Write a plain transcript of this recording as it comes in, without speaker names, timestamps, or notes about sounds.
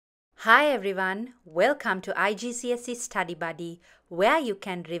Hi everyone, welcome to IGCSE Study Buddy, where you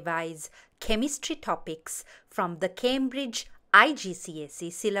can revise chemistry topics from the Cambridge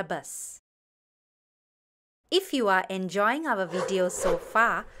IGCSE syllabus. If you are enjoying our videos so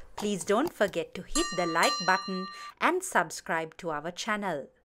far, please don't forget to hit the like button and subscribe to our channel.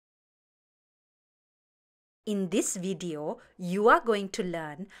 In this video, you are going to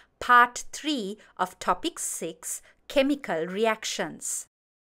learn Part 3 of Topic 6, Chemical Reactions.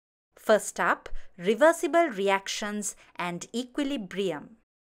 First up, reversible reactions and equilibrium.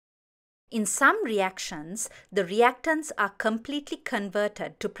 In some reactions, the reactants are completely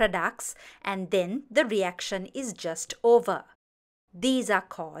converted to products and then the reaction is just over. These are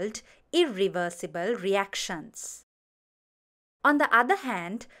called irreversible reactions. On the other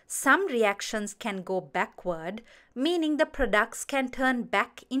hand, some reactions can go backward, meaning the products can turn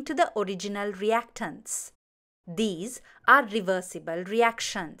back into the original reactants. These are reversible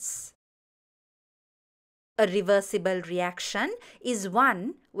reactions. A reversible reaction is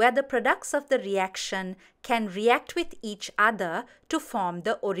one where the products of the reaction can react with each other to form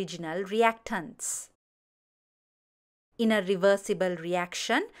the original reactants. In a reversible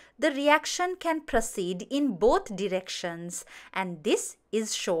reaction, the reaction can proceed in both directions, and this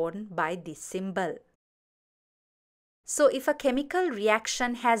is shown by this symbol. So if a chemical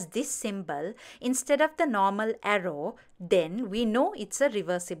reaction has this symbol instead of the normal arrow, then we know it's a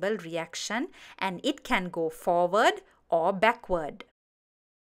reversible reaction and it can go forward or backward.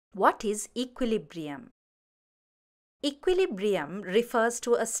 What is equilibrium? Equilibrium refers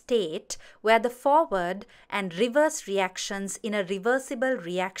to a state where the forward and reverse reactions in a reversible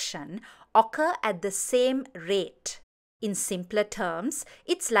reaction occur at the same rate. In simpler terms,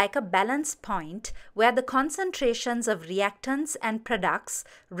 it's like a balance point where the concentrations of reactants and products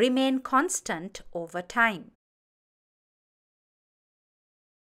remain constant over time.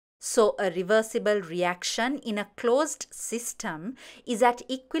 So, a reversible reaction in a closed system is at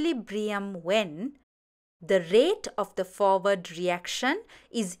equilibrium when the rate of the forward reaction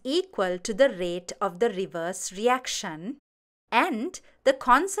is equal to the rate of the reverse reaction, and the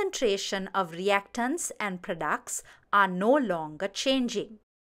concentration of reactants and products are no longer changing.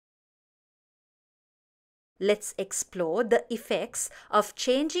 Let's explore the effects of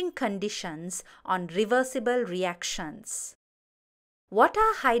changing conditions on reversible reactions. What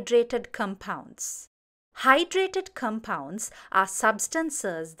are hydrated compounds? Hydrated compounds are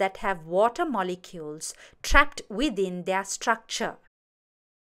substances that have water molecules trapped within their structure.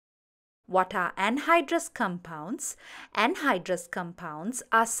 What are anhydrous compounds? Anhydrous compounds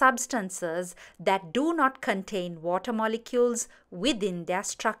are substances that do not contain water molecules within their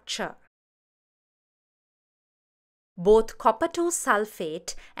structure. Both copper-2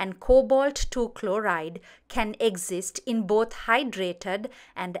 sulfate and cobalt-2 chloride can exist in both hydrated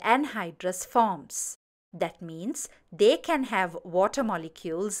and anhydrous forms. That means they can have water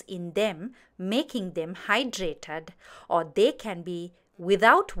molecules in them, making them hydrated, or they can be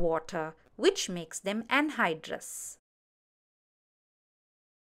without water, which makes them anhydrous.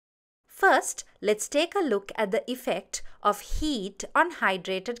 First, let's take a look at the effect of heat on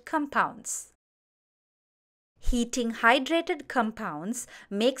hydrated compounds. Heating hydrated compounds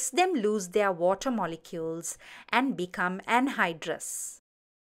makes them lose their water molecules and become anhydrous.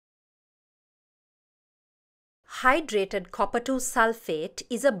 Hydrated copper-2 sulfate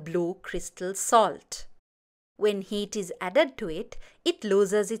is a blue crystal salt. When heat is added to it, it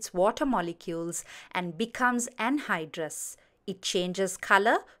loses its water molecules and becomes anhydrous. It changes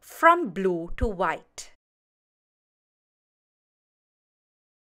color from blue to white.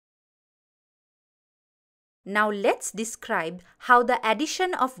 Now let's describe how the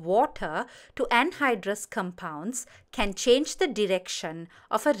addition of water to anhydrous compounds can change the direction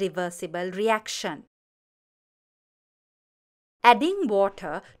of a reversible reaction. Adding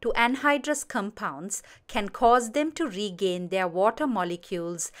water to anhydrous compounds can cause them to regain their water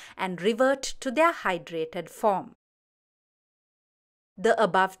molecules and revert to their hydrated form. The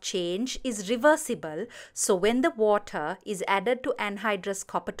above change is reversible, so when the water is added to anhydrous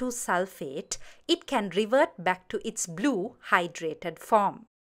copper-2 sulfate, it can revert back to its blue hydrated form.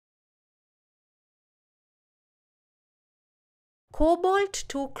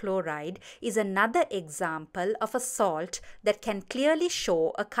 Cobalt-2 chloride is another example of a salt that can clearly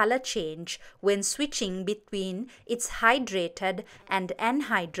show a color change when switching between its hydrated and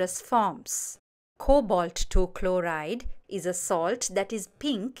anhydrous forms. Cobalt-2 chloride is a salt that is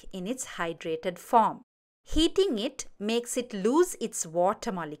pink in its hydrated form. Heating it makes it lose its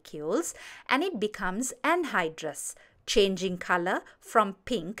water molecules and it becomes anhydrous, changing color from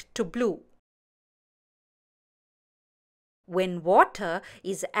pink to blue. When water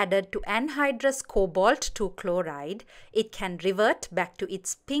is added to anhydrous cobalt 2 chloride, it can revert back to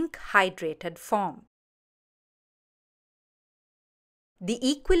its pink hydrated form. The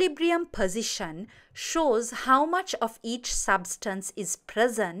equilibrium position shows how much of each substance is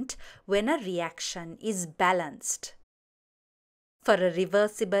present when a reaction is balanced. For a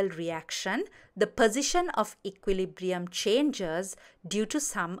reversible reaction, the position of equilibrium changes due to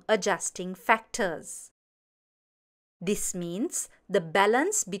some adjusting factors. This means the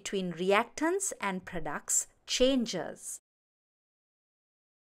balance between reactants and products changes.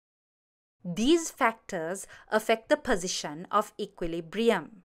 These factors affect the position of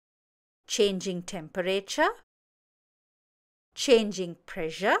equilibrium: changing temperature, changing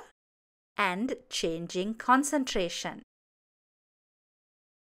pressure, and changing concentration.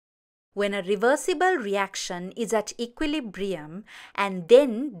 When a reversible reaction is at equilibrium and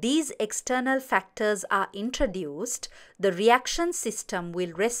then these external factors are introduced, the reaction system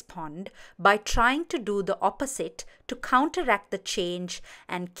will respond by trying to do the opposite to counteract the change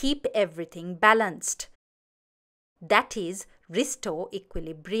and keep everything balanced. That is, restore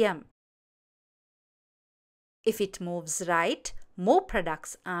equilibrium. If it moves right, more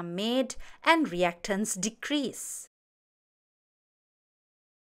products are made and reactants decrease.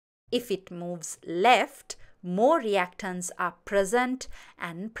 If it moves left, more reactants are present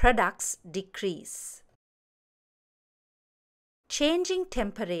and products decrease. Changing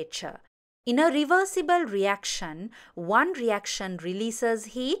temperature. In a reversible reaction, one reaction releases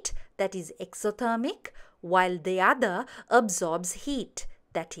heat, that is exothermic, while the other absorbs heat,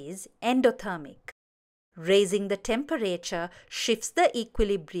 that is endothermic. Raising the temperature shifts the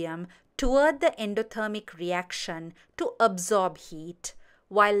equilibrium toward the endothermic reaction to absorb heat,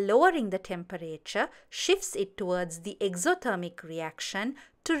 while lowering the temperature shifts it towards the exothermic reaction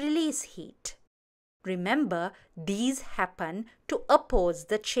to release heat. Remember, these happen to oppose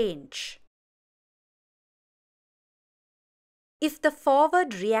the change. If the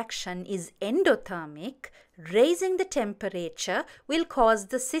forward reaction is endothermic, raising the temperature will cause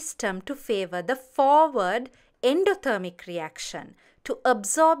the system to favor the forward endothermic reaction to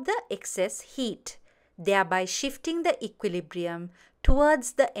absorb the excess heat, thereby shifting the equilibrium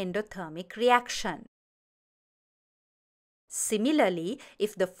towards the endothermic reaction. Similarly,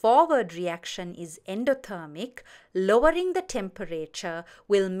 if the forward reaction is endothermic, lowering the temperature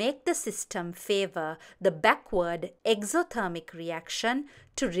will make the system favor the backward exothermic reaction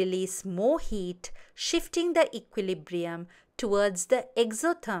to release more heat, shifting the equilibrium towards the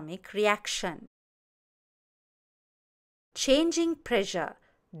exothermic reaction. Changing pressure.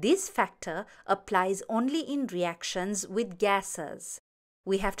 This factor applies only in reactions with gases.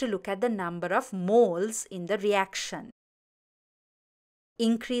 We have to look at the number of moles in the reaction.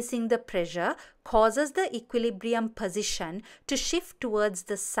 Increasing the pressure causes the equilibrium position to shift towards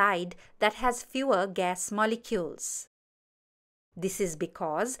the side that has fewer gas molecules. This is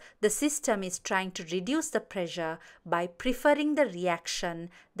because the system is trying to reduce the pressure by preferring the reaction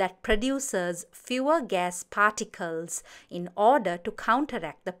that produces fewer gas particles in order to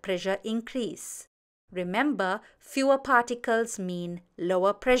counteract the pressure increase. Remember, fewer particles mean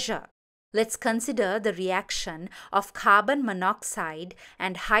lower pressure. Let's consider the reaction of carbon monoxide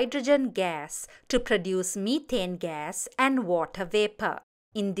and hydrogen gas to produce methane gas and water vapor.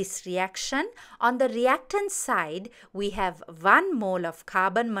 In this reaction, on the reactant side, we have 1 mole of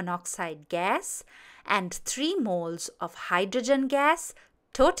carbon monoxide gas and 3 moles of hydrogen gas,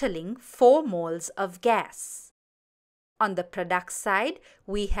 totaling 4 moles of gas. On the product side,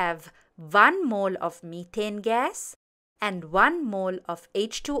 we have 1 mole of methane gas and 1 mole of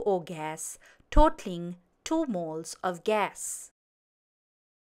H2O gas, totaling 2 moles of gas.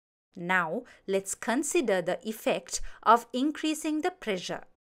 Now, let's consider the effect of increasing the pressure.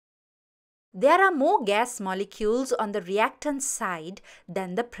 There are more gas molecules on the reactant side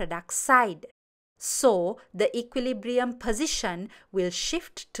than the product side. So, the equilibrium position will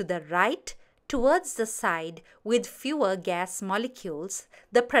shift to the right towards the side with fewer gas molecules,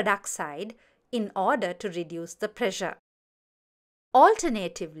 the product side, in order to reduce the pressure.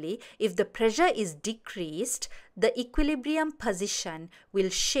 Alternatively, if the pressure is decreased, the equilibrium position will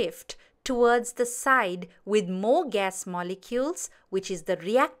shift towards the side with more gas molecules, which is the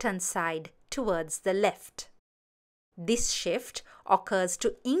reactant side, towards the left. This shift occurs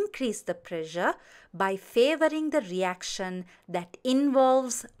to increase the pressure by favoring the reaction that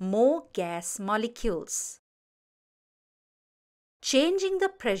involves more gas molecules. Changing the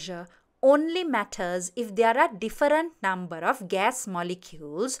pressure only matters if there are different number of gas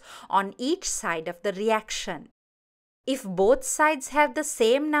molecules on each side of the reaction. If both sides have the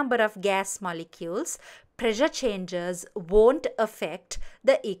same number of gas molecules, pressure changes won't affect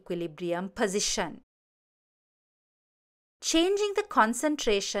the equilibrium position. Changing the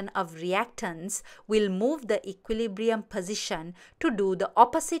concentration of reactants will move the equilibrium position to do the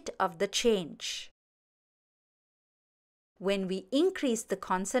opposite of the change. When we increase the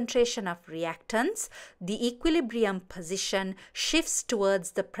concentration of reactants, the equilibrium position shifts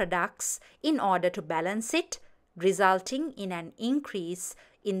towards the products in order to balance it, resulting in an increase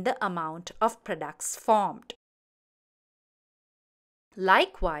in the amount of products formed.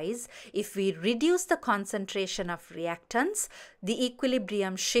 Likewise, if we reduce the concentration of reactants, the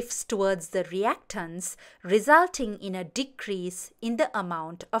equilibrium shifts towards the reactants, resulting in a decrease in the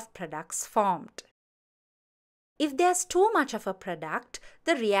amount of products formed. If there's too much of a product,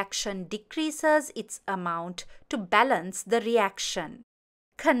 the reaction decreases its amount to balance the reaction.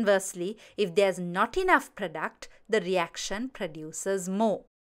 Conversely, if there's not enough product, the reaction produces more.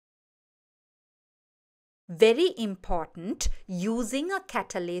 Very important, using a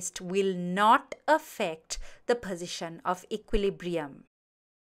catalyst will not affect the position of equilibrium.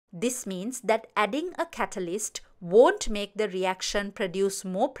 This means that adding a catalyst won't make the reaction produce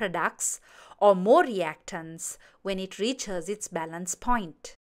more products or more reactants when it reaches its balance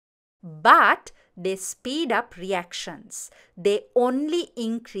point. But they speed up reactions. They only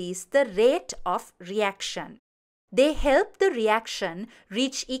increase the rate of reaction. They help the reaction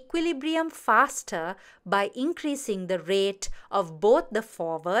reach equilibrium faster by increasing the rate of both the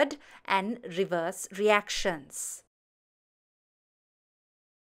forward and reverse reactions.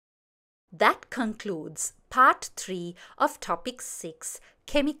 That concludes Part 3 of Topic 6,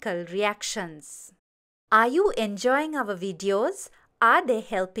 Chemical Reactions. Are you enjoying our videos? Are they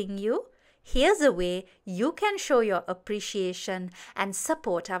helping you? Here's a way you can show your appreciation and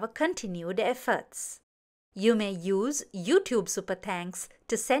support our continued efforts. You may use YouTube Super Thanks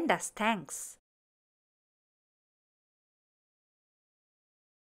to send us thanks.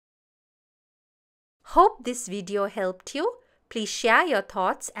 Hope this video helped you. Please share your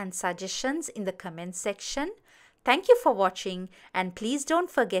thoughts and suggestions in the comments section. Thank you for watching, and please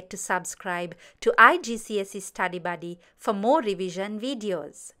don't forget to subscribe to IGCSE Study Buddy for more revision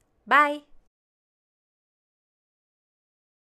videos. Bye.